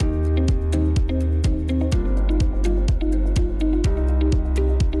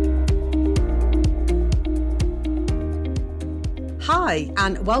Hi,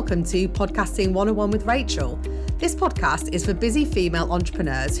 and welcome to Podcasting 101 with Rachel. This podcast is for busy female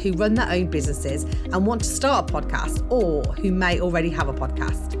entrepreneurs who run their own businesses and want to start a podcast, or who may already have a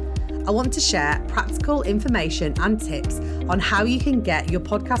podcast. I want to share practical information and tips on how you can get your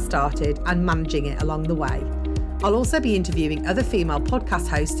podcast started and managing it along the way. I'll also be interviewing other female podcast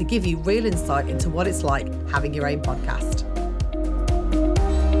hosts to give you real insight into what it's like having your own podcast.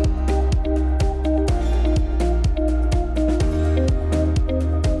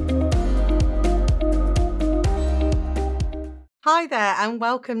 Hi there, and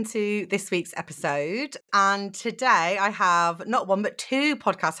welcome to this week's episode. And today I have not one but two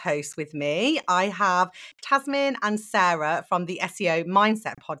podcast hosts with me. I have Tasmin and Sarah from the SEO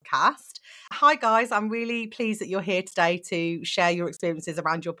Mindset podcast. Hi guys, I'm really pleased that you're here today to share your experiences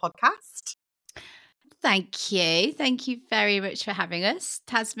around your podcast. Thank you. Thank you very much for having us.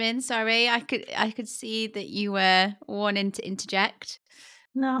 Tasmin, sorry, I could see that you were wanting to interject.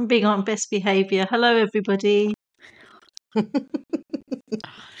 No, I'm being on best behaviour. Hello, everybody.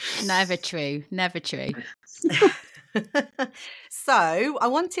 Never true. So I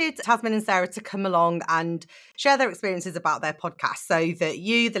wanted Tasmin and Sarah to come along and share their experiences about their podcast so that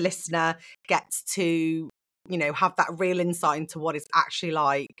you, the listener, gets to, have that real insight into what it's actually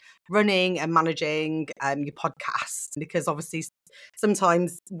like running and managing your podcast. Because obviously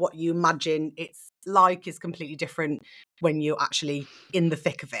sometimes what you imagine it's like is completely different when you're actually in the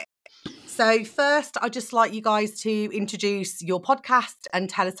thick of it. So first, I'd just like you guys to introduce your podcast and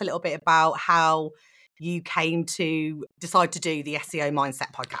tell us a little bit about how you came to decide to do the SEO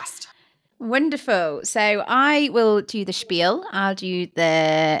Mindset podcast. Wonderful. So I will do the spiel. I'll do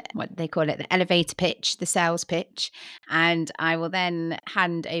what they call it, the elevator pitch, the sales pitch. And I will then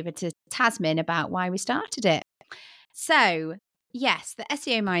hand over to Tasmin about why we started it. So yes, the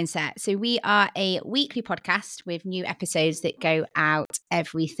SEO Mindset. So we are a weekly podcast with new episodes that go out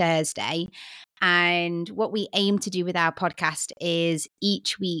every Thursday. And what we aim to do with our podcast is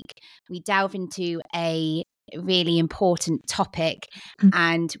each week we delve into a really important topic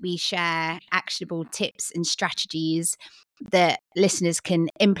and we share actionable tips and strategies that listeners can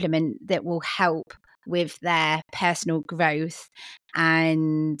implement that will help with their personal growth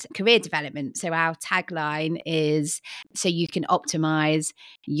and career development. So our tagline is so you can optimize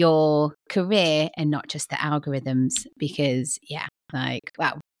your career and not just the algorithms, because you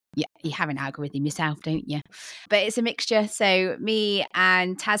have an algorithm yourself, don't you? But it's a mixture. So me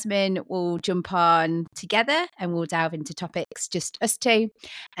and Tasmin will jump on together and we'll delve into topics, just us two.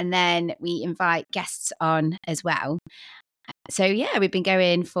 And then we invite guests on as well. So yeah, we've been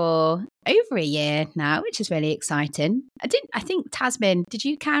going for over a year now, which is really exciting. I think Tasmin, did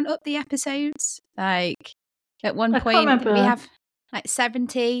you count up the episodes? Like at one point we have like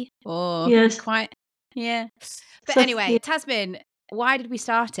 70 or yes. Quite, yeah. But anyway, Tasmin, why did we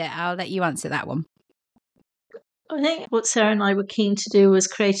start it? I'll let you answer that one. I think what Sarah and I were keen to do was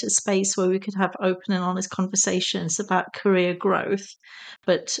create a space where we could have open and honest conversations about career growth,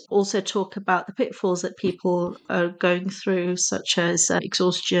 but also talk about the pitfalls that people are going through, such as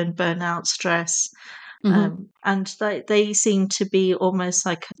exhaustion, burnout, stress. Mm-hmm. And they seem to be almost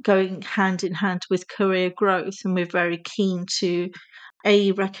like going hand in hand with career growth. And we're very keen to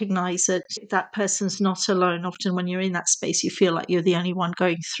recognize that person's not alone. Often when you're in that space, you feel like you're the only one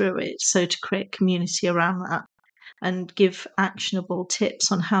going through it. So to create community around that and give actionable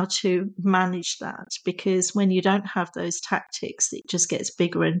tips on how to manage that, because when you don't have those tactics, it just gets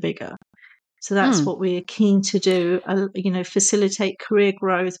bigger and bigger. So that's what we're keen to do, facilitate career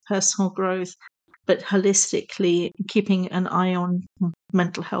growth, personal growth, but holistically keeping an eye on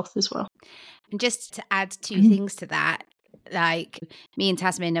mental health as well. And just to add two things to that, like me and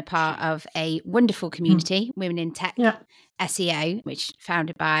Tasmin are part of a wonderful community, Women in Tech SEO, which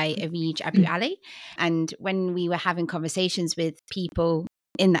founded by Areej Abu Ali. And when we were having conversations with people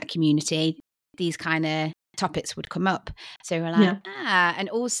in that community, these kind of topics would come up. So we're like, and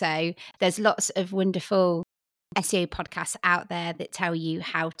also there's lots of wonderful SEO podcasts out there that tell you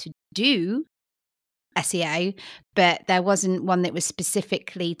how to do SEO, but there wasn't one that was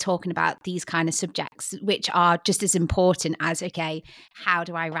specifically talking about these kind of subjects, which are just as important as, okay, how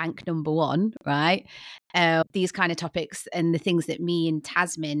do I rank number one, right? These kind of topics and the things that me and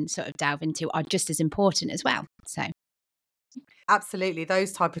Tasmin sort of delve into are just as important as well. So, absolutely,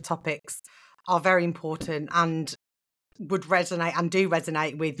 those type of topics are very important and would resonate and do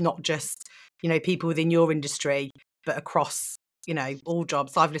resonate with not just, people within your industry, but across all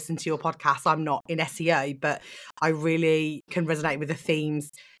jobs. I've listened to your podcast. I'm not in SEO, but I really can resonate with the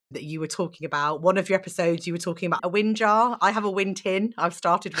themes that you were talking about one of your episodes, you were talking about a win jar. I have a win tin. I've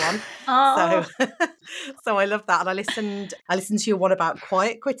started one. Oh, So so I love that. And I listened to your one about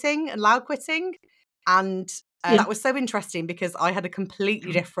quiet quitting and loud quitting. And yeah. that was so interesting because I had a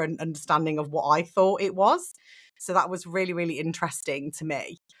completely different understanding of what I thought it was. So that was really, really interesting to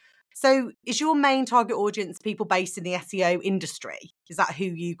me. So is your main target audience people based in the SEO industry? Is that who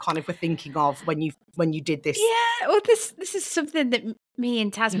you kind of were thinking of when you did this? Yeah, well, this is something that me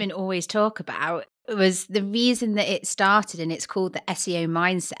and Tasman always talk about. Was the reason that it started and it's called the SEO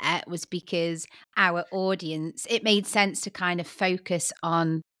mindset was because our audience, it made sense to kind of focus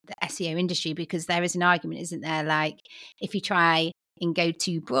on the SEO industry, because there is an argument, isn't there? Like, if you try and go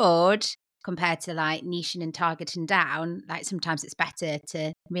too broad compared to like niching and targeting down, like sometimes it's better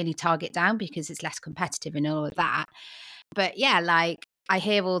to really target down because it's less competitive and all of that. But yeah, like I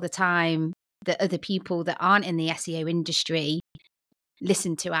hear all the time that other people that aren't in the SEO industry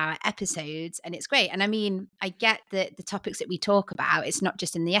listen to our episodes, and it's great. And I mean, I get that the topics that we talk about, it's not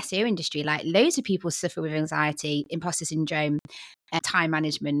just in the SEO industry. Like, loads of people suffer with anxiety, imposter syndrome, time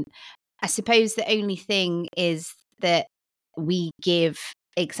management. I suppose the only thing is that we give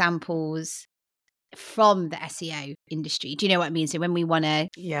examples from the SEO industry. Do you know what I mean? So when we want to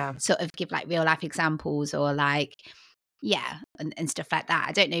Yeah. sort of give like real life examples or like, yeah, and stuff like that.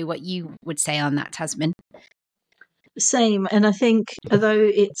 I don't know what you would say on that, Tasman. Same. And I think, although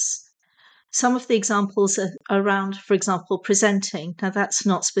it's some of the examples are around, for example, presenting. Now, that's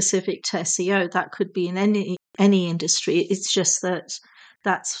not specific to SEO. That could be in any industry. It's just that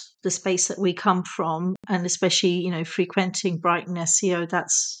that's the space that we come from, and especially frequenting Brighton SEO.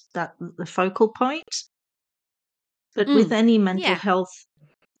 That's the focal point. But with any mental Yeah. health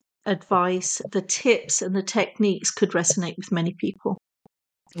advice, the tips and the techniques could resonate with many people.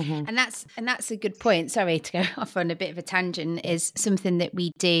 Mm-hmm. And that's a good point. Sorry to go off on a bit of a tangent, is something that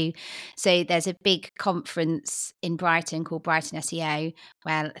we do. So there's a big conference in Brighton called Brighton SEO,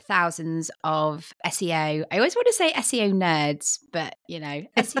 where thousands of SEO, I always want to say SEO nerds, but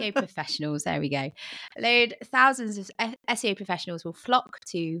SEO professionals, there we go. Thousands of SEO professionals will flock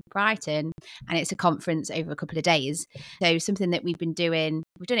to Brighton, and it's a conference over a couple of days. So something that we've been doing,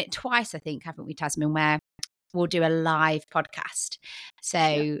 we've done it twice, I think, haven't we, Tasman, where we'll do a live podcast.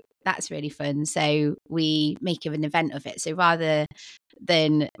 So that's really fun. So we make an event of it. So rather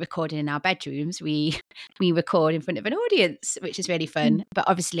than recording in our bedrooms, we record in front of an audience, which is really fun. But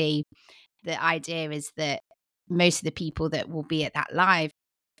obviously the idea is that most of the people that will be at that live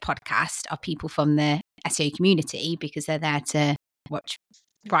podcast are people from the SEO community, because they're there to watch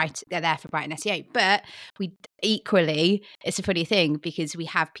they're there for Brighton SEO. But we equally, it's a funny thing because we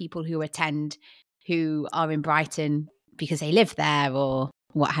have people who attend who are in Brighton because they live there or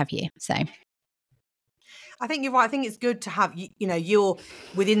what have you. So I think you're right. I think it's good to have, you're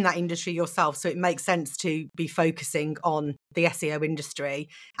within that industry yourself. So it makes sense to be focusing on the SEO industry.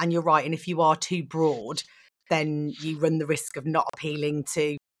 And you're right. And if you are too broad, then you run the risk of not appealing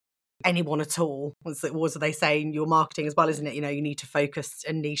to anyone at all. What are they saying? Your marketing as well, isn't it? You need to focus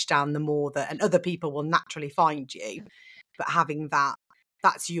and niche down the more that, and other people will naturally find you. But having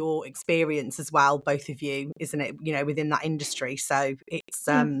that's your experience as well, both of you, isn't it? Within that industry. So it's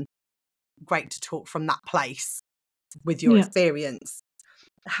great to talk from that place with your experience.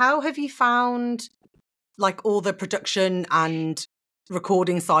 How have you found like all the production and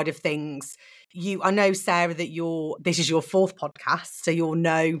recording side of things? I know, Sarah, that this is your fourth podcast, so you're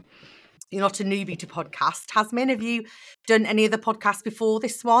not a newbie to podcast. Tasmin, have you done any other podcasts before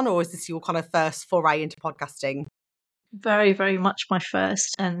this one, or is this your kind of first foray into podcasting? Very, very much my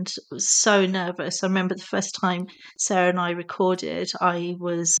first, and was so nervous. I remember the first time Sarah and I recorded, I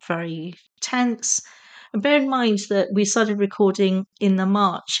was very tense. And bear in mind that we started recording in the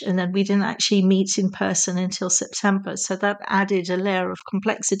March, and then we didn't actually meet in person until September. So that added a layer of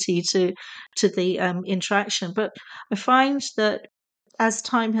complexity to the interaction. But I find that as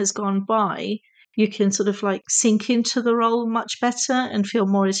time has gone by, you can sort of like sink into the role much better and feel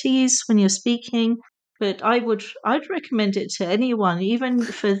more at ease when you're speaking. But I'd recommend it to anyone, even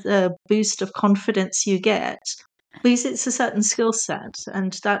for the boost of confidence you get, because it's a certain skill set,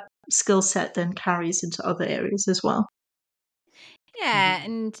 and that skill set then carries into other areas as well. yeah,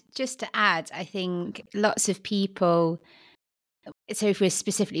 and just to add, I think lots of people, so if we're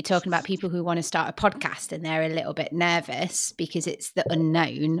specifically talking about people who want to start a podcast and they're a little bit nervous because it's the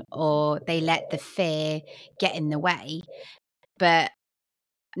unknown, or they let the fear get in the way. But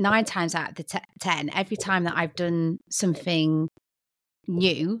 9 times out of the 10, every time that I've done something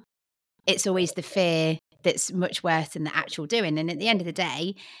new, it's always the fear that's much worse than the actual doing. And at the end of the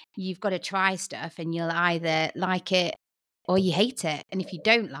day, you've got to try stuff and you'll either like it or you hate it. And if you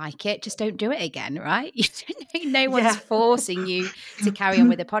don't like it, just don't do it again, right? No one's Yeah. forcing you to carry on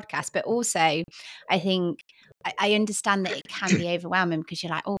with a podcast. But also, I think I understand that it can be overwhelming because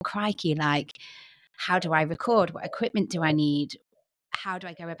you're like, oh, crikey, like, how do I record? What equipment do I need? How do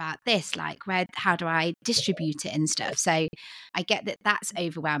I go about this? Like, how do I distribute it and stuff? So I get that that's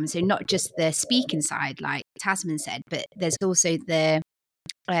overwhelming. So not just the speaking side, like Tasman said, but there's also the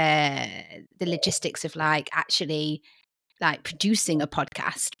logistics of like actually like producing a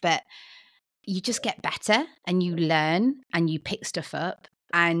podcast. But you just get better and you learn and you pick stuff up.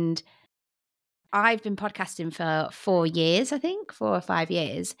 And I've been podcasting for 4 years, I think 4 or 5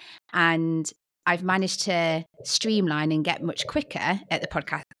 years, and I've managed to streamline and get much quicker at the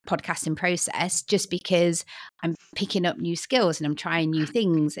podcasting process just because I'm picking up new skills and I'm trying new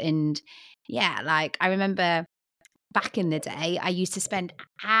things. And yeah, like I remember back in the day, I used to spend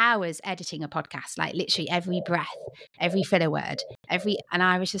hours editing a podcast, like literally every breath, every filler word, and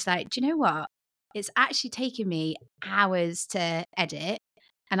I was just like, do you know what? It's actually taken me hours to edit.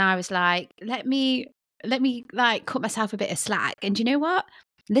 And I was like, let me like cut myself a bit of slack. And do you know what?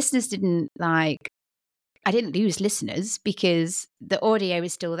 Listeners didn't like, I didn't lose listeners because the audio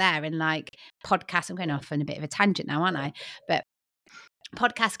is still there. And like podcasts, I'm going off on a bit of a tangent now, aren't I? But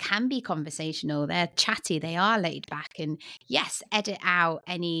podcasts can be conversational. They're chatty. They are laid back. And yes, edit out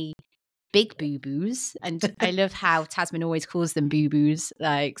any big boo-boos. And I love how Tasman always calls them boo-boos.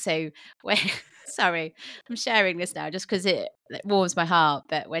 Like, so when, sorry, I'm sharing this now just because it warms my heart.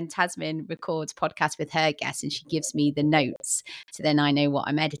 But when Tasman records podcasts with her guests and she gives me the notes, so then I know what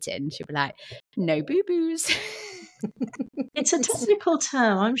I'm editing, she'll be like, no boo-boos. It's a technical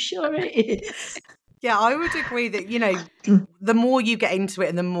term, I'm sure it is. Yeah, I would agree that, the more you get into it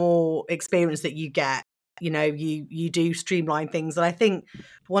and the more experience that you get, you do streamline things. And I think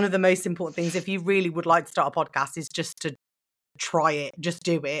one of the most important things, if you really would like to start a podcast, is just to try it, just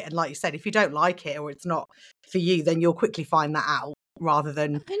do it. And like you said, if you don't like it or it's not for you, then you'll quickly find that out rather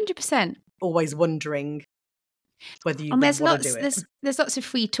than 100%. always wondering whether you And really want to do it. there's lots of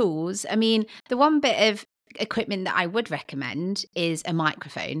free tools. I mean, the one bit of equipment that I would recommend is a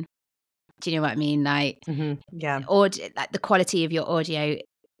microphone. Do you know what I mean? Like, Yeah. like the quality of your audio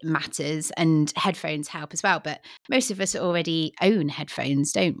matters, and headphones help as well. But most of us already own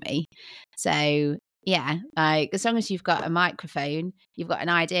headphones, don't we? So yeah, like as long as you've got a microphone, you've got an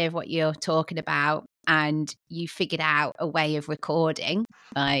idea of what you're talking about, and you figured out a way of recording,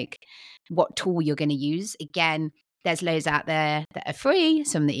 like what tool you're going to use. Again, there's loads out there that are free,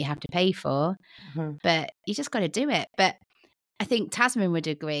 some that you have to pay for, but you just got to do it. But I think Tasman would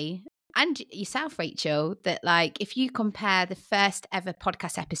agree, and yourself, Rachel, that like if you compare the first ever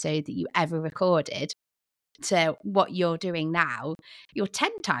podcast episode that you ever recorded to what you're doing now, you're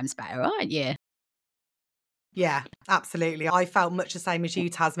 10 times better, aren't you? Yeah, absolutely. I felt much the same as you,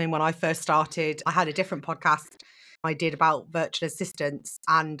 Tasman, when I first started. I had a different podcast I did about virtual assistants,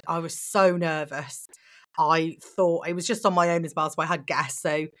 and I was so nervous. I thought it was just on my own as well, so I had guests.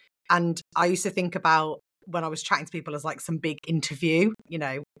 And I used to think about when I was chatting to people as like some big interview,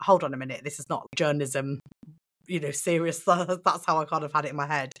 hold on a minute, this is not journalism, serious. That's how I kind of had it in my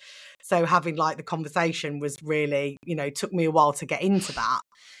head. So having like the conversation was really, took me a while to get into that.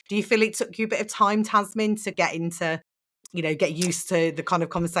 Do you feel it took you a bit of time, Tasman, to get into, get used to the kind of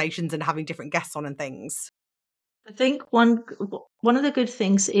conversations and having different guests on and things? I think one of the good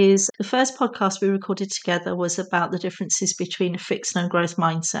things is the first podcast we recorded together was about the differences between a fixed and growth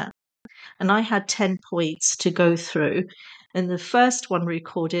mindset. And I had 10 points to go through. And the first one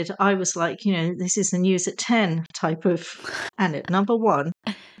recorded, I was like, this is the news at 10 type of, and at number one,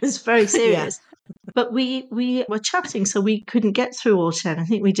 it's very serious. But we were chatting, so we couldn't get through all 10. I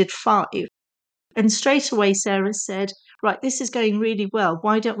think we did 5. And straight away, Sarah said, right, this is going really well.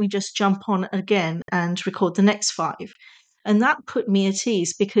 Why don't we just jump on again and record the next 5? And that put me at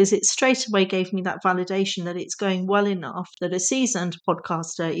ease because it straight away gave me that validation that it's going well enough that a seasoned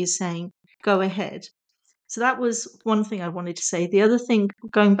podcaster is saying, go ahead. So that was one thing I wanted to say. The other thing,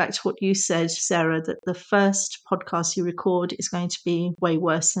 going back to what you said, Sarah, that the first podcast you record is going to be way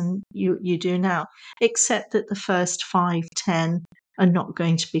worse than you do now, except that the first 5, 10 are not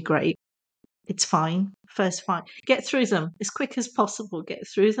going to be great. It's fine. First 5. Get through them as quick as possible. Get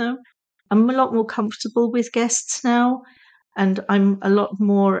through them. I'm a lot more comfortable with guests now. And I'm a lot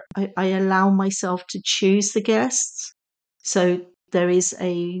more, I allow myself to choose the guests. So there is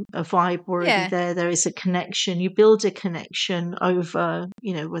a vibe already there. There is a connection. You build a connection over,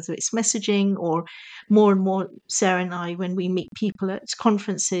 whether it's messaging or more and more, Sarah and I, when we meet people at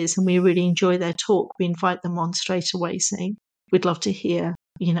conferences and we really enjoy their talk, we invite them on straight away saying, we'd love to hear,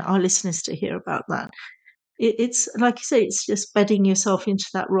 our listeners to hear about that. it's like you say, it's just bedding yourself into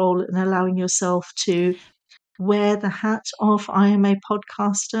that role and allowing yourself to wear the hat of I am a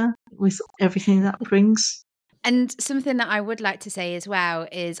podcaster with everything that brings. And something that I would like to say as well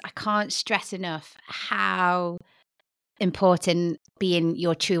is I can't stress enough how important being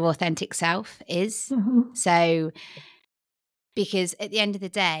your true authentic self is. Mhm. So, because at the end of the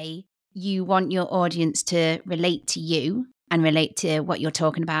day, you want your audience to relate to you and relate to what you're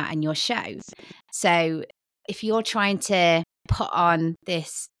talking about and your show. So, if you're trying to put on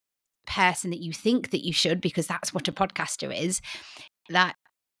this person that you think that you should, because that's what a podcaster is, that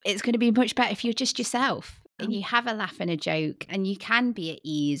it's going to be much better if you're just yourself and you have a laugh and a joke and you can be at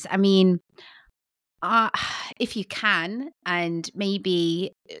ease. I mean, if you can, and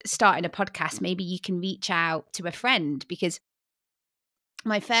maybe starting a podcast, maybe you can reach out to a friend, because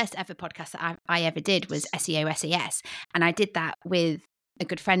my first ever podcast that I ever did was SEO SES, and I did that with a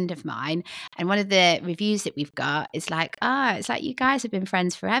good friend of mine. And one of the reviews that we've got is like, it's like you guys have been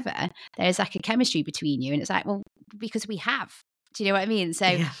friends forever. There's like a chemistry between you. And it's like, well, because we have. Do you know what I mean? So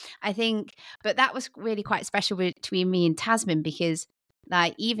Yeah. I think, but that was really quite special between me and Tasman, because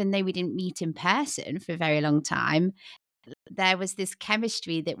like, even though we didn't meet in person for a very long time, there was this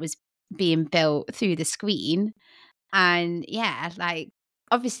chemistry that was being built through the screen. And yeah, like,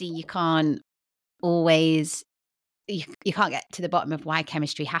 obviously you can't always, you can't get to the bottom of why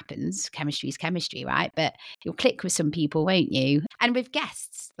chemistry happens. Chemistry is chemistry, right? But you'll click with some people, won't you? And with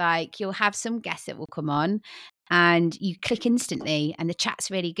guests, like, you'll have some guests that will come on and you click instantly and the chat's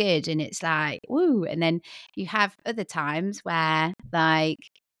really good and it's like, woo. And then you have other times where, like,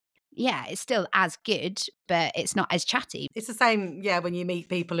 yeah, it's still as good, but it's not as chatty. It's the same, yeah, when you meet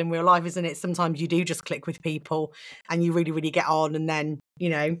people in real life, isn't it? Sometimes you do just click with people and you really, really get on, and then,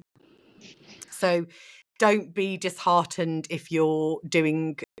 so don't be disheartened if you're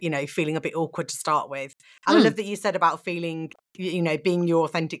doing, feeling a bit awkward to start with. And I love that you said about feeling, being your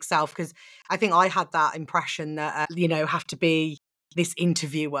authentic self, because I think I had that impression that, have to be this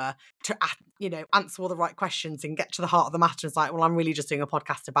interviewer to, answer all the right questions and get to the heart of the matter. It's like, well, I'm really just doing a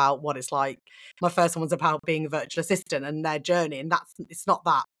podcast about what it's like. My first one was about being a virtual assistant and their journey. And it's not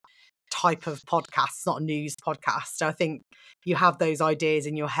that type of podcast. It's not a news podcast. So I think you have those ideas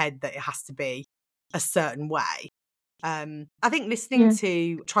in your head that it has to be a certain way. I think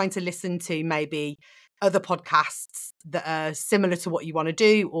trying to listen to maybe other podcasts that are similar to what you want to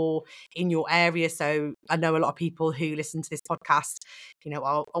do or in your area. So I know a lot of people who listen to this podcast,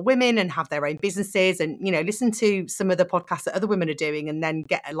 are women and have their own businesses, and, listen to some of the podcasts that other women are doing and then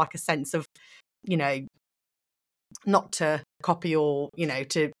get like a sense of, not to copy or,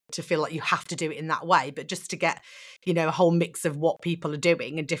 to feel like you have to do it in that way, but just to get, a whole mix of what people are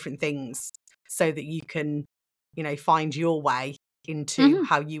doing and different things so that you can, find your way into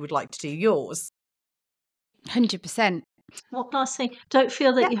how you would like to do yours. 100%. What can I say? Don't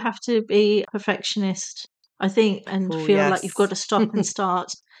feel that you have to be a perfectionist, I think, and feel like you've got to stop and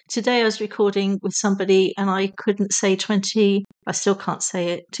start. Today I was recording with somebody and I couldn't say I still can't say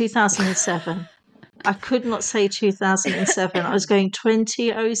it, 2007. I could not say 2007. I was going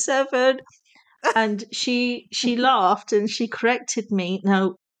 2007. And she laughed and she corrected me.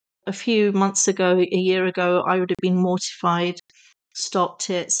 Now, a few months ago, a year ago, I would have been mortified,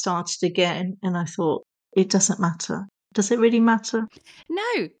 stopped it, started again. And I thought, it doesn't matter. Does it really matter?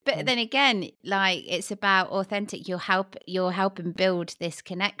 No, but then again, like, it's about authentic. You're helping build this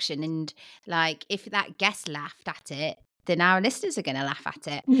connection, and like, if that guest laughed at it, then our listeners are going to laugh at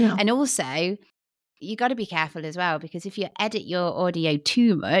it. Yeah. And also, you got to be careful as well, because if you edit your audio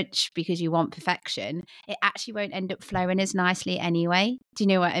too much because you want perfection, it actually won't end up flowing as nicely anyway. Do you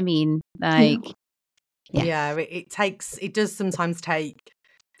know what I mean? Like, yeah, it does sometimes take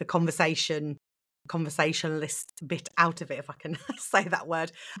the conversationalist bit out of it, if I can say that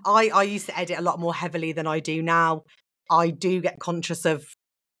word. I used to edit a lot more heavily than I do now. I do get conscious of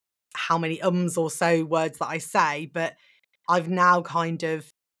how many ums or so words that I say, but I've now kind of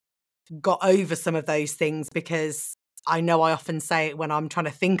got over some of those things because I know I often say it when I'm trying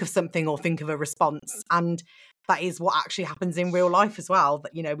to think of something or think of a response. And that is what actually happens in real life as well.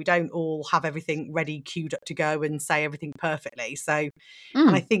 That, we don't all have everything ready, queued up to go and say everything perfectly. So,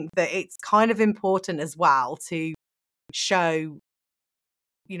 and I think that it's kind of important as well to show,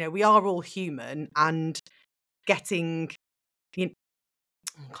 we are all human, and getting, I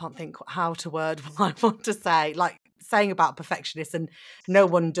can't think how to word what I want to say, like saying about perfectionists, and no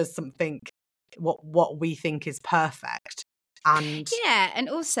one does something what we think is perfect. And yeah, and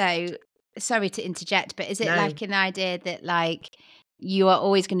also, sorry to interject, but is it No. like an idea that, like, you are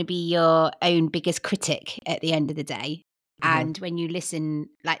always going to be your own biggest critic at the end of the day? And when you listen,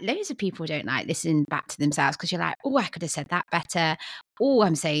 like loads of people don't like listening back to themselves because you're like, oh, I could have said that better. Oh,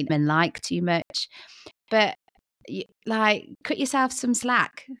 I'm saying men like too much. But like, cut yourself some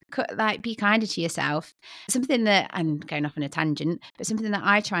slack. Be kinder to yourself. Something that, I'm going off on a tangent, but something that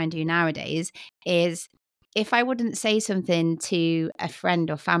I try and do nowadays is, if I wouldn't say something to a friend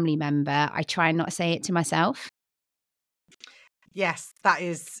or family member, I try not to say it to myself. Yes, that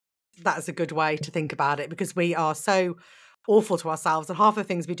is a good way to think about it, because we are so awful to ourselves, and half the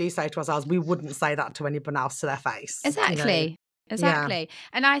things we do say to ourselves, we wouldn't say that to anyone else to their face. Exactly. Exactly. Yeah.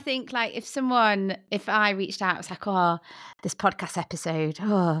 And I think, like, if I reached out, it's like, oh, this podcast episode,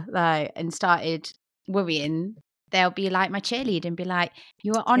 and started worrying, they'll be like my cheerleader and be like,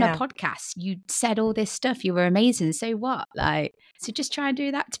 you were on a podcast, you said all this stuff, you were amazing, so what? Like, so just try and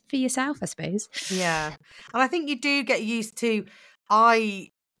do that for yourself, I suppose. Yeah. And I think you do get used to, it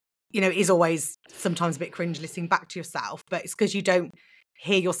is always sometimes a bit cringe listening back to yourself, but it's because you don't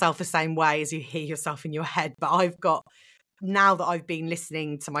hear yourself the same way as you hear yourself in your head. But now that I've been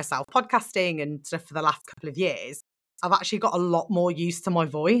listening to myself podcasting and stuff for the last couple of years, I've actually got a lot more used to my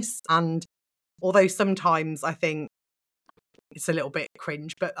voice. And although sometimes I think it's a little bit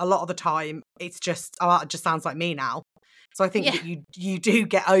cringe, but a lot of the time it's just, it just sounds like me now. So I think that you do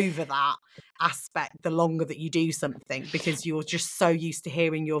get over that aspect the longer that you do something, because you're just so used to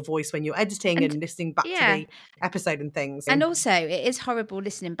hearing your voice when you're editing and listening back to the episode and things. And also, it is horrible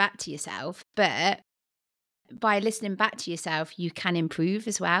listening back to yourself, but by listening back to yourself, you can improve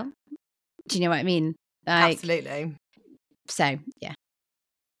as well. Do you know what I mean? Absolutely. So, yeah.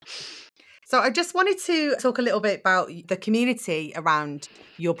 So I just wanted to talk a little bit about the community around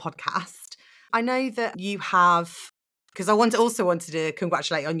your podcast. I know that you have, because I also wanted to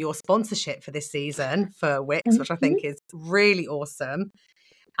congratulate on your sponsorship for this season for Wix, which I think is really awesome.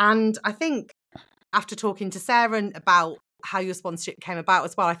 And I think after talking to Sarah about how your sponsorship came about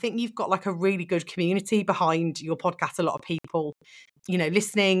as well, I think you've got like a really good community behind your podcast. A lot of people,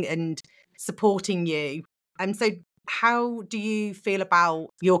 listening and supporting you. And so how do you feel about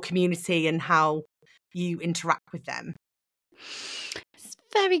your community and how you interact with them? It's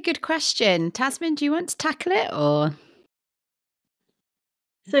a very good question. Tasman, do you want to tackle it or?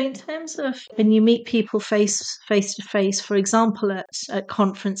 So in terms of when you meet people face to face, for example, at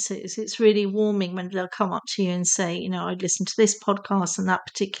conferences, it's really warming when they'll come up to you and say, I listened to this podcast and that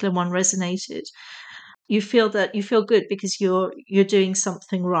particular one resonated. You feel good because you're doing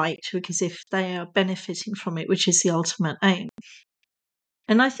something right, because if they are benefiting from it, which is the ultimate aim.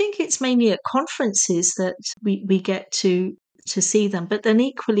 And I think it's mainly at conferences that we get to see them. But then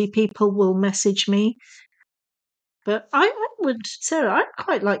equally, people will message me. But Sarah, I'd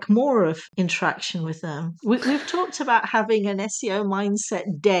quite like more of interaction with them. We've talked about having an SEO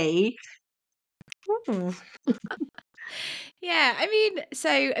mindset day. Yeah, I mean,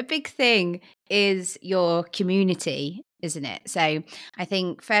 so a big thing is your community, isn't it? So I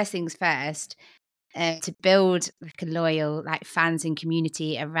think first things first, to build like a loyal fans and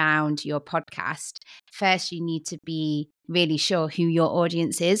community around your podcast, first you need to be really sure who your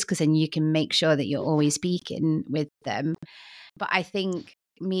audience is, because then you can make sure that you're always speaking with them. But I think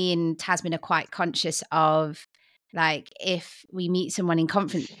me and Tasman are quite conscious of, if we meet someone in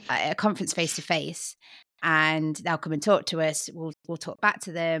a conference face to face, and they'll come and talk to us, we'll talk back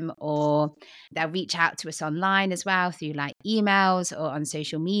to them, or they'll reach out to us online as well through emails or on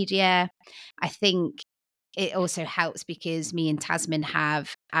social media. I think it also helps because me and Tasman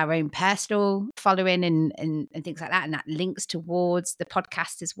have our own personal following and things like that, and that links towards the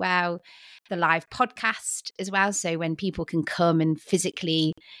podcast as well, the live podcast as well. So when people can come and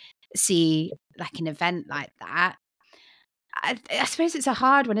physically see an event like that, I suppose it's a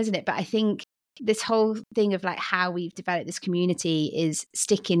hard one, isn't it? But I think this whole thing of how we've developed this community is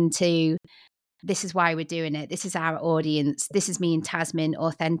sticking to, this is why we're doing it. This is our audience. This is me and Tasman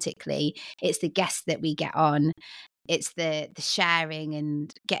authentically. It's the guests that we get on. It's the sharing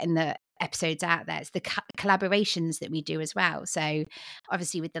and getting the episodes out there. It's the collaborations that we do as well. So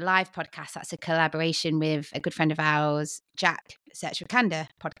obviously with the live podcast, that's a collaboration with a good friend of ours, Jack, Search for Candor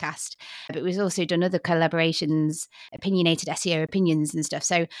podcast. But we've also done other collaborations, opinionated SEO opinions and stuff.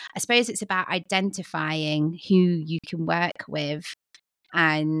 So I suppose it's about identifying who you can work with,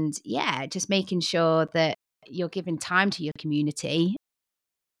 and just making sure that you're giving time to your community.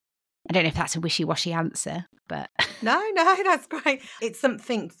 I don't know if that's a wishy-washy answer, but No, that's great. It's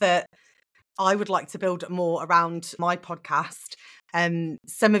something that I would like to build more around my podcast.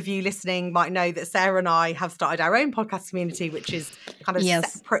 Some of you listening might know that Sarah and I have started our own podcast community, which is kind of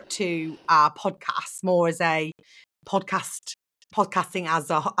separate to our podcast, more as a podcast podcasting as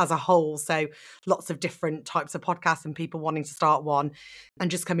a whole. So lots of different types of podcasts and people wanting to start one and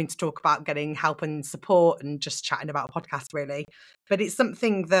just coming to talk about getting help and support and just chatting about a podcast really. But it's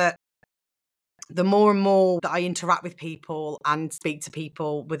something that the more and more that I interact with people and speak to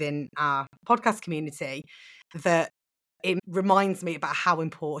people within our podcast community, that it reminds me about how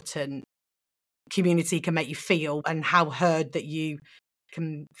important community can make you feel and how heard that you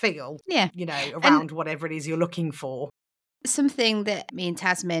can feel, Yeah. around whatever it is you're looking for. Something that me and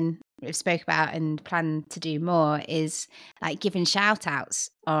Tasmin we've spoke about and plan to do more is like giving shout outs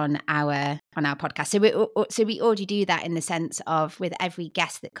on our podcast. So we already do that in the sense of with every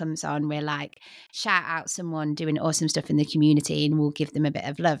guest that comes on, we're like shout out someone doing awesome stuff in the community and we'll give them a bit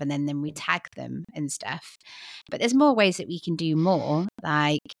of love and then we tag them and stuff. But there's more ways that we can do more,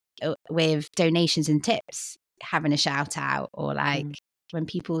 like with donations and tips, having a shout out or like when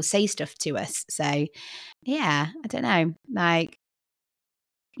people say stuff to us. So yeah, I don't know. Like,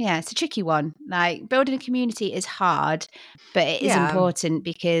 yeah, it's a tricky one. Like, building a community is hard, but it is important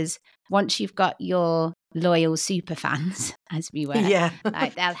because once you've got your loyal super fans, as we were,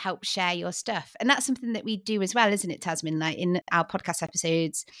 like they'll help share your stuff. And that's something that we do as well, isn't it, Tasmin? Like in our podcast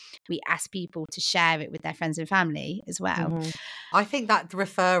episodes, we ask people to share it with their friends and family as well. I think that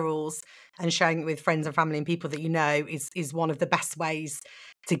referrals and sharing it with friends and family and people that you know is one of the best ways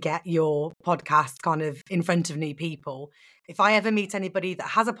to get your podcast kind of in front of new people. If I ever meet anybody that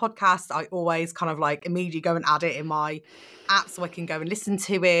has a podcast, I always kind of like immediately go and add it in my app so I can go and listen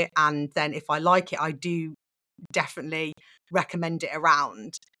to it. And then if I like it, I do definitely recommend it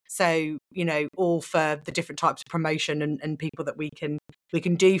around. So, all for the different types of promotion and people that we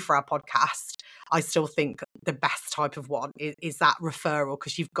can do for our podcast. I still think the best type of one is that referral,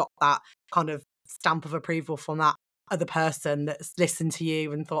 because you've got that kind of stamp of approval from that other person that's listened to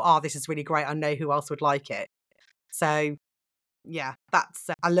you and thought, oh, this is really great. I know who else would like it. So yeah, that's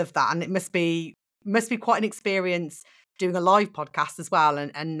I love that. And it must be quite an experience doing a live podcast as well,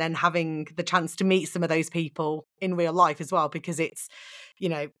 and then having the chance to meet some of those people in real life as well, because it's,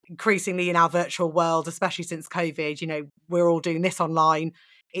 increasingly in our virtual world, especially since COVID, we're all doing this online.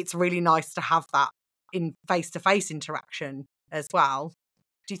 It's really nice to have that in face-to-face interaction as well.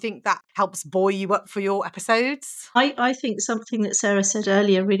 Do you think that helps buoy you up for your episodes? I think something that Sarah said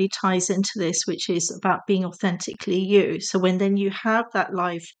earlier really ties into this, which is about being authentically you. So when then you have that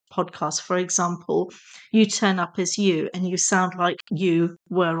live podcast, for example, you turn up as you and you sound like you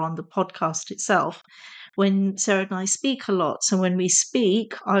were on the podcast itself. When Sarah and I speak a lot, so when we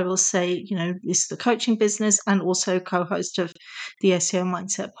speak, I will say, this is the coaching business and also co-host of the SEO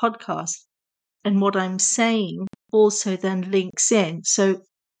Mindset podcast. And what I'm saying also then links in. So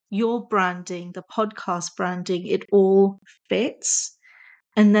your branding, the podcast branding, it all fits.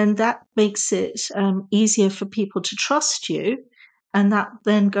 And then that makes it easier for people to trust you. And that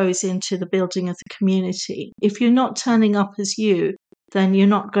then goes into the building of the community. If you're not turning up as you, then you're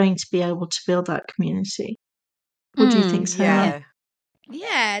not going to be able to build that community. What do you think, Sarah?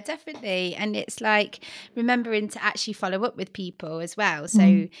 Yeah, definitely. And it's like remembering to actually follow up with people as well.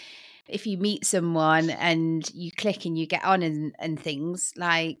 So if you meet someone and you click and you get on and things,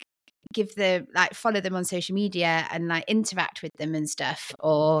 like follow them on social media and like interact with them and stuff,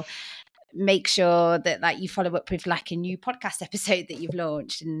 or make sure that like you follow up with like a new podcast episode that you've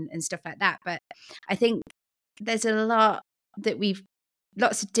launched and stuff like that. But I think there's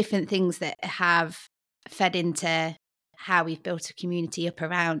lots of different things that have fed into how we've built a community up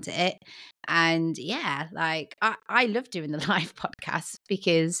around it. And yeah, like I love doing the live podcast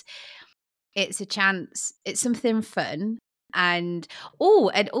because it's something fun. And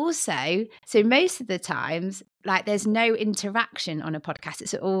also, so most of the times, like there's no interaction on a podcast.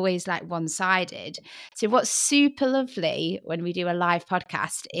 It's always like one-sided. So what's super lovely when we do a live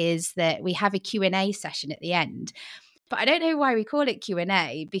podcast is that we have a Q&A session at the end. But I don't know why we call it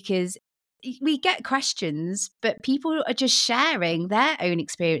Q&A, because we get questions, but people are just sharing their own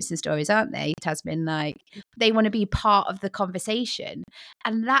experience and stories, aren't they, Tasmin? Like they want to be part of the conversation.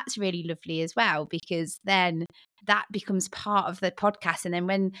 And that's really lovely as well, because then that becomes part of the podcast. And then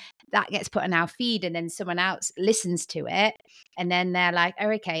when that gets put on our feed and then someone else listens to it, and then they're like, oh,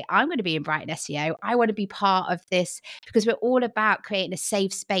 okay, I'm going to be in Brighton SEO. I want to be part of this, because we're all about creating a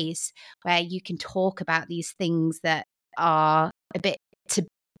safe space where you can talk about these things that are a bit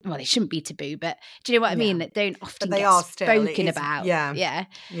well, they shouldn't be taboo, but do you know what I mean? That don't often get spoken about. Yeah.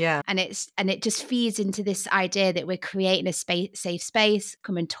 And it just feeds into this idea that we're creating a safe space,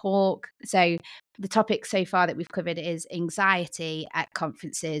 come and talk. So the topic so far that we've covered is anxiety at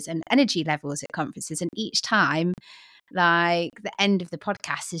conferences and energy levels at conferences. And each time, like the end of the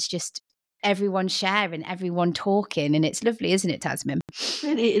podcast is just everyone sharing, everyone talking, and it's lovely, isn't it, Tasman?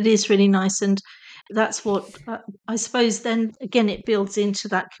 It is really nice, and that's what I suppose. Then again, it builds into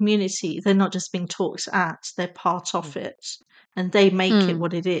that community. They're not just being talked at; they're part of it, and they make it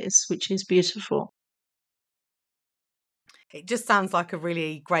what it is, which is beautiful. It just sounds like a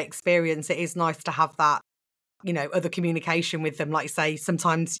really great experience. It is nice to have that, other communication with them. Like you say,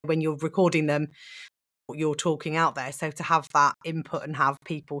 sometimes when you're recording them, you're talking out there. So to have that input and have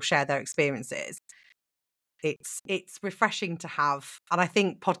people share their experiences, it's refreshing to have. And I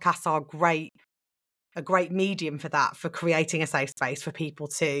think podcasts are a great medium for that, for creating a safe space for people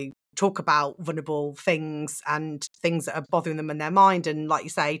to talk about vulnerable things and things that are bothering them in their mind. And like you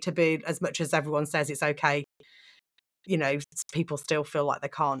say, to be, as much as everyone says it's okay, people still feel like they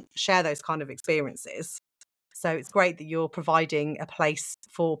can't share those kind of experiences. So it's great that you're providing a place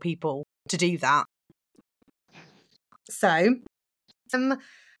for people to do that. So I'm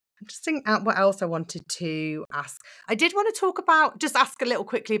just thinking out what else I wanted to ask. I did want to ask a little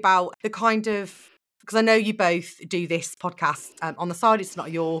quickly about the kind of, because I know you both do this podcast on the side, it's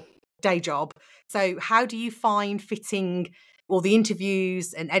not your day job. So how do you find fitting all the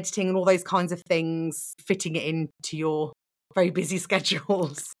interviews and editing and all those kinds of things, fitting it into your very busy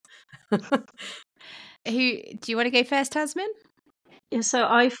schedules? Do you want to go first, Tasman? Yeah, so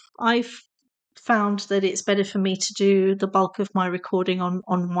I've found that it's better for me to do the bulk of my recording on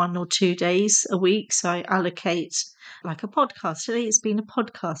 1 or 2 days a week. So I allocate, like a podcast. Today it's been a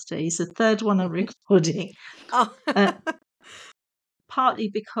podcast day. It's the third one I'm recording. Oh.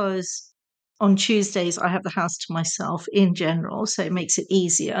 Partly because on Tuesdays I have the house to myself in general, so it makes it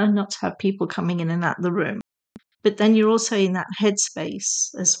easier not to have people coming in and out the room. But then you're also in that headspace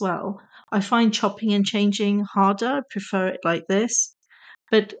as well. I find chopping and changing harder. I prefer it like this.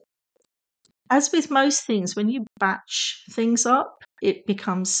 But as with most things, when you batch things up, it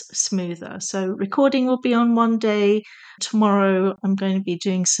becomes smoother. So recording will be on one day. Tomorrow I'm going to be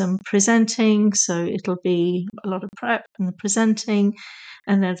doing some presenting, so it'll be a lot of prep and the presenting.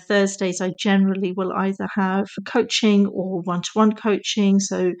 And then Thursdays I generally will either have coaching or one-to-one coaching.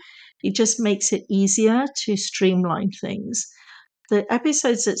 So it just makes it easier to streamline things. The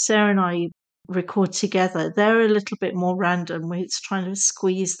episodes that Sarah and I record together, they're a little bit more random. We're trying to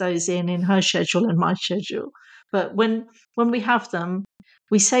squeeze those in her schedule and my schedule. But when we have them,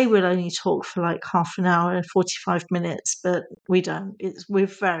 we say we'll only talk for like half an hour and 45 minutes, but we don't. We're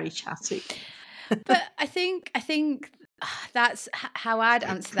very chatty. But I think that's how I'd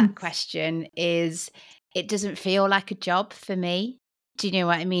answer that question. Is it doesn't feel like a job for me. Do you know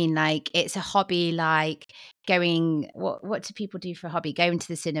what I mean? Like, it's a hobby, like going, what do people do for a hobby? Going to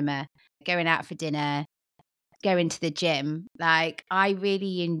the cinema, going out for dinner, going to the gym. Like, I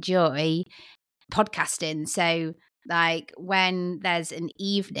really enjoy podcasting. So like, when there's an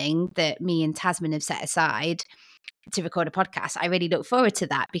evening that me and Tasman have set aside to record a podcast, I really look forward to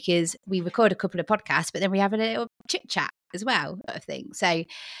that, because we record a couple of podcasts, but then we have a little chit chat as well, sort of thing. So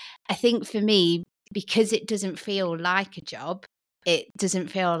I think for me, because it doesn't feel like a job, it doesn't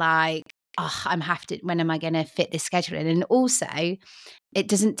feel like, oh, when am I going to fit this schedule in? And also, it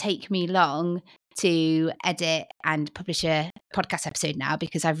doesn't take me long to edit and publish a podcast episode now,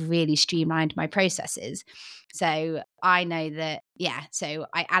 because I've really streamlined my processes. So I know that, so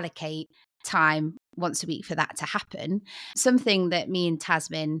I allocate time once a week for that to happen. Something that me and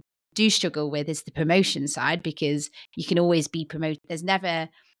Tasman do struggle with is the promotion side, because you can always be promoted. There's never,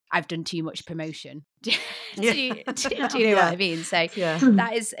 I've done too much promotion. do you know what I mean? So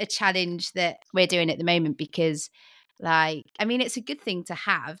that is a challenge that we're doing at the moment, because like, I mean, it's a good thing to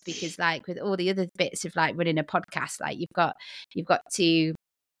have, because like with all the other bits of like running a podcast, like you've got to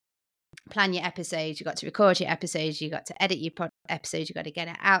plan your episodes, you've got to record your episodes, you've got to edit your episodes, you've got to get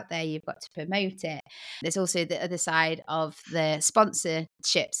it out there, you've got to promote it. There's also the other side of the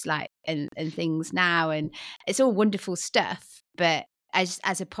sponsorships, like and things now, and it's all wonderful stuff. But as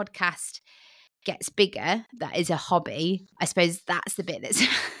a podcast gets bigger, that is a hobby, I suppose that's the bit that's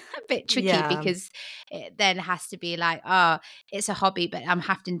a bit tricky, because it then has to be like, it's a hobby, but I'm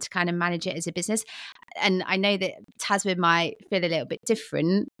having to kind of manage it as a business. And I know that Tasman might feel a little bit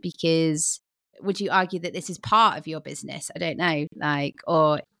different, because would you argue that this is part of your business? I don't know, like,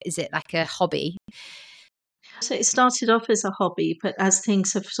 or is it like a hobby? So it started off as a hobby, but as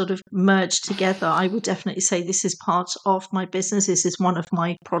things have sort of merged together, I would definitely say this is part of my business. This is one of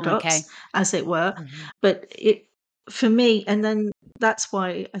my products, as it were. Mm-hmm. But for me, and then that's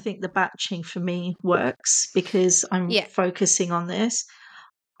why I think the batching for me works, because I'm focusing on this.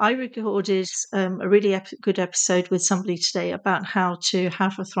 I recorded a really good episode with somebody today about how to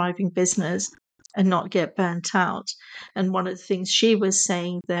have a thriving business. and not get burnt out. And one of the things she was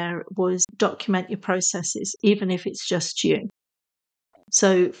saying there was document your processes, even if it's just you.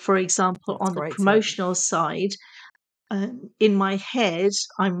 So, for example, That's on the great tip. promotional side, in my head,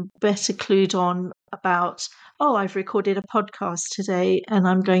 I'm better clued on about, oh, I've recorded a podcast today and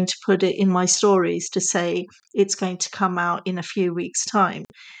I'm going to put it in my stories to say it's going to come out in a few weeks' time.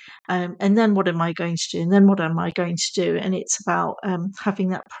 And then what am I going to do? And then what am I going to do? And it's about having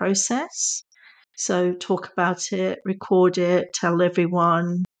that process. So talk about it, record it, tell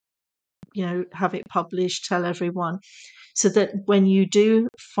everyone, have it published, tell everyone, so that when you do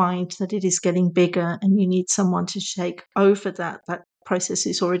find that it is getting bigger and you need someone to take over that process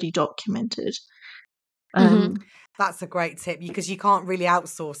is already documented. That's a great tip, because you can't really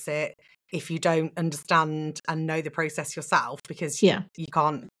outsource it if you don't understand and know the process yourself, because Yeah. you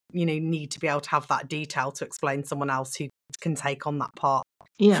can't, need to be able to have that detail to explain to someone else who can take on that part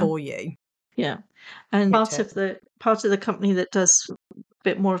for you. Yeah. And Good part of the company that does a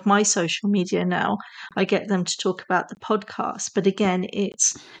bit more of my social media now, I get them to talk about the podcast. But again,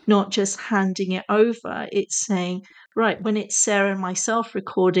 it's not just handing it over. It's saying, right, when it's Sarah and myself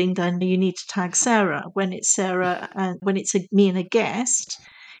recording, then you need to tag Sarah. When it's Sarah and when it's me and a guest,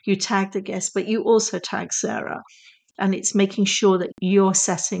 you tag the guest, but you also tag Sarah. And it's making sure that you're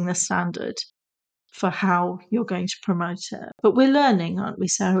setting the standard for how you're going to promote it. But we're learning, aren't we,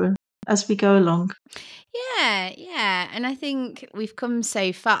 Sarah, as we go along? Yeah. And I think we've come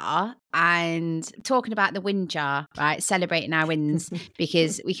so far, and talking about the win jar, right? Celebrating our wins,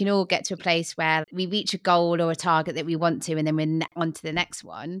 because we can all get to a place where we reach a goal or a target that we want to, and then we're on to the next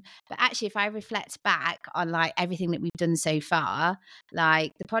one. But actually, if I reflect back on like everything that we've done so far,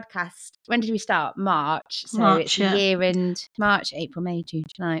 like the podcast, when did we start? March. So it's a year and March, April, May, June,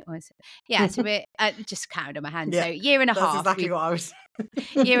 July. What is it? Yeah. So we're just counted on my hand. Yeah, so year and a that's half. exactly what I was.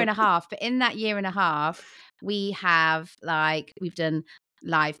 Year and a half. But in that year and a half, we've done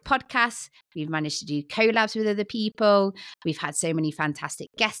live podcasts, we've managed to do collabs with other people, we've had so many fantastic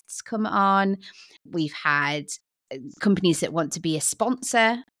guests come on, we've had companies that want to be a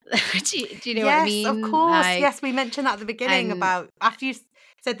sponsor. do you know what I mean? Yes, of course. Yes, we mentioned that at the beginning about, after you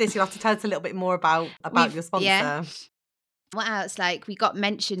said this, you'll have to tell us a little bit more about your sponsor. Yeah. What else? Like, we got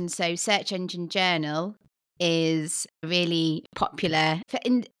mentioned, so Search Engine Journal is really popular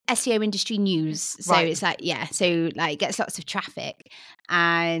in SEO industry news. So it's like, so like it gets lots of traffic,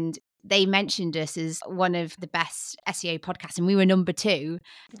 and they mentioned us as one of the best SEO podcasts, and we were number 2,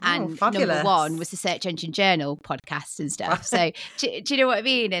 and number 1 was the Search Engine Journal podcast and stuff. So do you know what I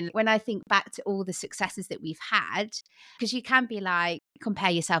mean? And when I think back to all the successes that we've had, because you can be like, compare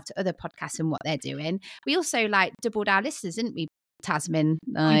yourself to other podcasts and what they're doing. We also like doubled our listeners, didn't we, Tasmin?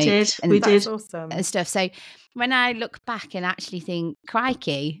 We did. Awesome. And stuff. So when I look back and actually think,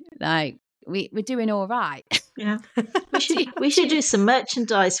 crikey, like we're doing all right. Yeah. We should do some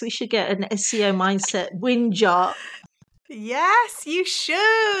merchandise. We should get an SEO mindset win jar. Yes, you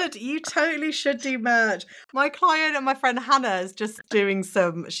should. You totally should do merch. My client and my friend Hannah is just doing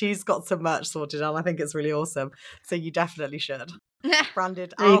she's got some merch sorted out. I think it's really awesome. So you definitely should.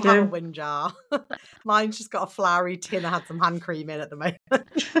 Branded, I'll have a win jar. Mine's just got a flowery tin. I had some hand cream in at the moment.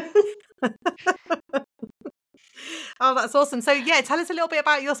 Oh, that's awesome. So yeah, tell us a little bit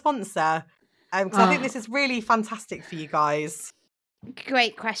about your sponsor. Because I think this is really fantastic for you guys.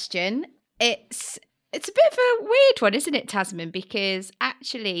 Great question. It's a bit of a weird one, isn't it, Tasmin? Because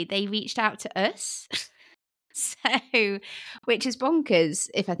actually they reached out to us. So, which is bonkers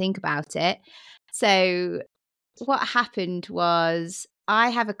if I think about it. So what happened was, I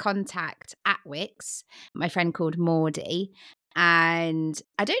have a contact at Wix, my friend called Maudie, and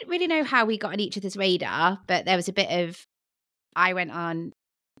I don't really know how we got on each other's radar, but there was a bit of, I went on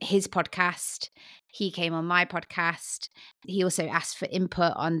his podcast, he came on my podcast. He also asked for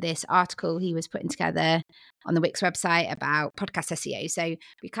input on this article he was putting together on the Wix website about podcast SEO. So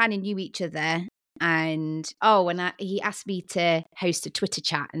we kind of knew each other. And he asked me to host a Twitter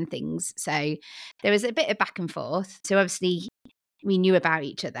chat and things. So there was a bit of back and forth. So obviously we knew about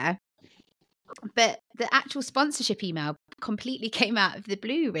each other. But the actual sponsorship email completely came out of the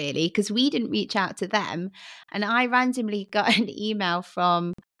blue, really, because we didn't reach out to them. And I randomly got an email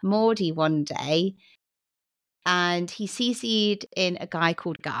from Maudie one day, and he CC'd in a guy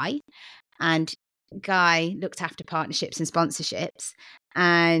called Guy. And Guy looked after partnerships and sponsorships.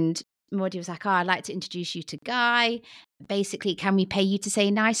 And Maudie was like, I'd like to introduce you to Guy. Basically, can we pay you to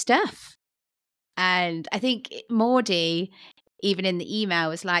say nice stuff? And I think Maudie, even in the email,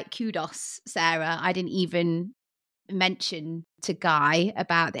 was like, kudos, Sarah. I didn't even mention to Guy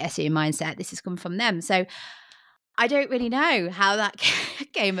about the SEO mindset. This has come from them. So I don't really know how that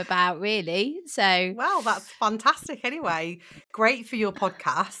came about, really. So, well, that's fantastic anyway. Great for your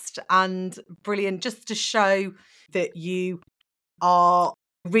podcast and brilliant just to show that you are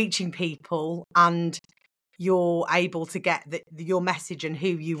reaching people and you're able to get your message and who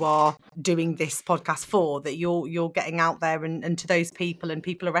you are doing this podcast for, that you're getting out there and to those people, and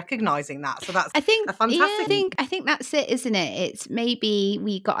people are recognizing that. So that's I think, a fantastic. yeah, I think that's it, isn't it? It's maybe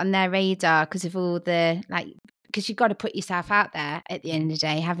we got on their radar because of all the because you've got to put yourself out there at the end of the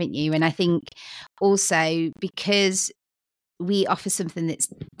day, haven't you? And I think also because we offer something that's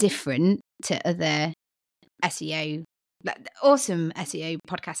different to other SEO, awesome SEO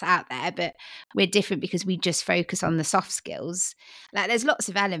podcasts out there, but we're different because we just focus on the soft skills. There's lots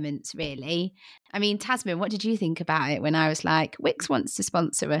of elements, really. I mean, Tasmin, what did you think about it when I was like, Wix wants to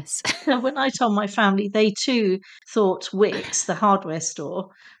sponsor us? When I told my family, they too thought Wix, the hardware store,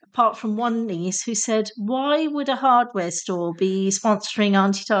 apart from one niece who said, why would a hardware store be sponsoring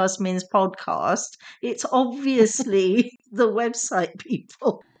Auntie Tasmin's podcast? It's obviously the website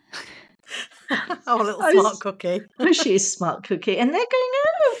people. Oh, a little smart cookie. Oh, she is smart cookie. And they're going,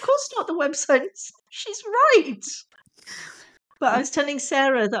 no, of course not the website. She's right. But I was telling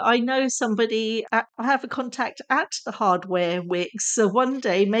Sarah that I know somebody, I have a contact at the hardware Wix. So one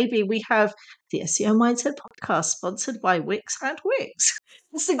day maybe we have the SEO Mindset podcast sponsored by Wix and Wix.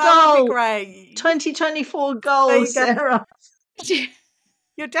 That's the That would goal. be great. 2024 goal, Sarah.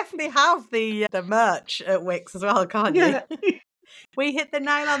 You'll definitely have the merch at Wix as well, can't you? We hit the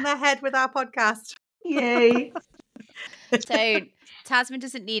nail on the head with our podcast. Yay. So Tasmin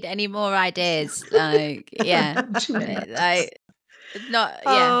doesn't need any more ideas. I mean,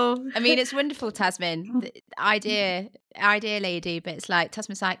 it's wonderful, Tasmin, the idea lady, but it's like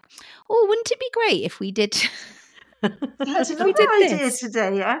Tasmin's like, oh, wouldn't it be great if we did That's another idea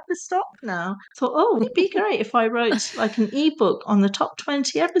today. I have to stop now. Thought, oh, it'd be great if I wrote like an ebook on the top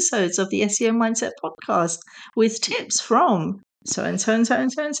 20 episodes of the SEO Mindset podcast with tips from so and so and so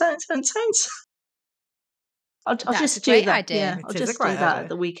and so and so and so and so. I'll just do that. Idea. Yeah, I'll just do that at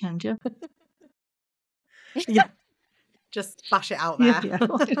the weekend. Yeah. Yeah. Just bash it out there. Yeah.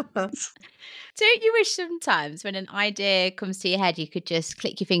 Don't you wish sometimes when an idea comes to your head, you could just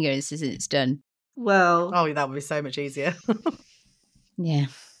click your fingers and it's done? Well, oh, that would be so much easier. Yeah.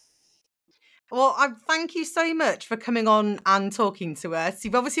 Well, thank you so much for coming on and talking to us.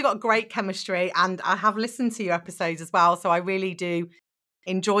 You've obviously got great chemistry, and I have listened to your episodes as well. So I really do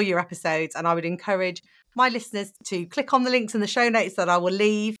enjoy your episodes, and I would encourage my listeners to click on the links in the show notes that I will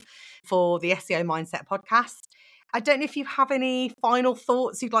leave for the SEO Mindset podcast. I don't know if you have any final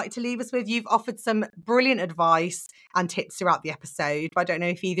thoughts you'd like to leave us with. You've offered some brilliant advice and tips throughout the episode, but I don't know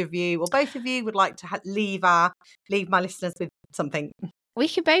if either of you or both of you would like to leave my listeners with something. We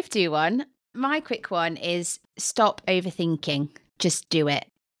can both do one. My quick one is stop overthinking. Just do it.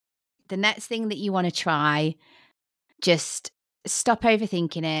 The next thing that you want to try, just stop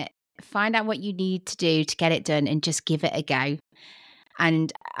overthinking it. Find out what you need to do to get it done and just give it a go.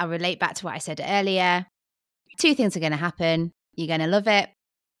 And I'll relate back to what I said earlier. 2 things are going to happen. You're going to love it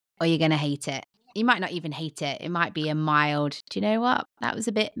or you're going to hate it. You might not even hate it. It might be a mild, do you know what? That was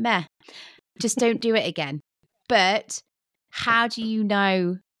a bit meh. Just don't do it again. But how do you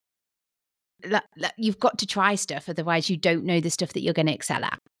know? You've got to try stuff. Otherwise, you don't know the stuff that you're going to excel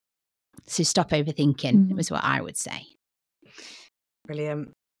at. So stop overthinking was what I would say.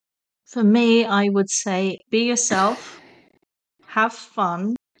 Brilliant. For me, I would say be yourself, have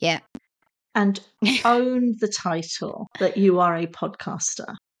fun. Yeah. And own the title that you are a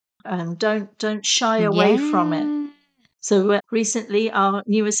podcaster, and don't shy away from it. So recently, our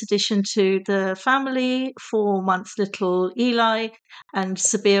newest addition to the family, 4 months little Eli, and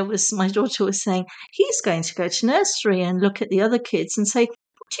Sabir my daughter was saying, he's going to go to nursery and look at the other kids and say,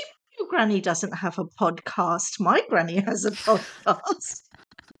 your granny doesn't have a podcast. My granny has a podcast.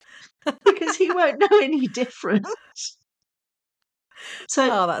 Because he won't know any different. So,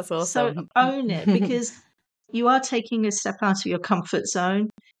 that's awesome. So own it, because you are taking a step out of your comfort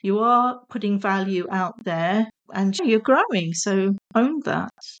zone. You are putting value out there and you're growing. So own that.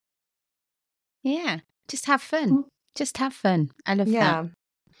 Yeah. Just have fun. Just have fun. I love that.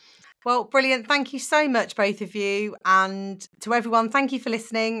 Well, brilliant. Thank you so much, both of you. And to everyone, thank you for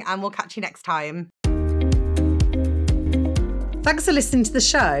listening, and we'll catch you next time. Thanks for listening to the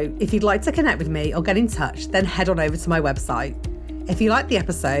show. If you'd like to connect with me or get in touch, then head on over to my website. If you liked the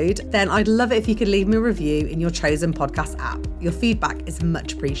episode, then I'd love it if you could leave me a review in your chosen podcast app. Your feedback is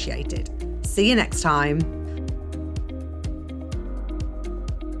much appreciated. See you next time.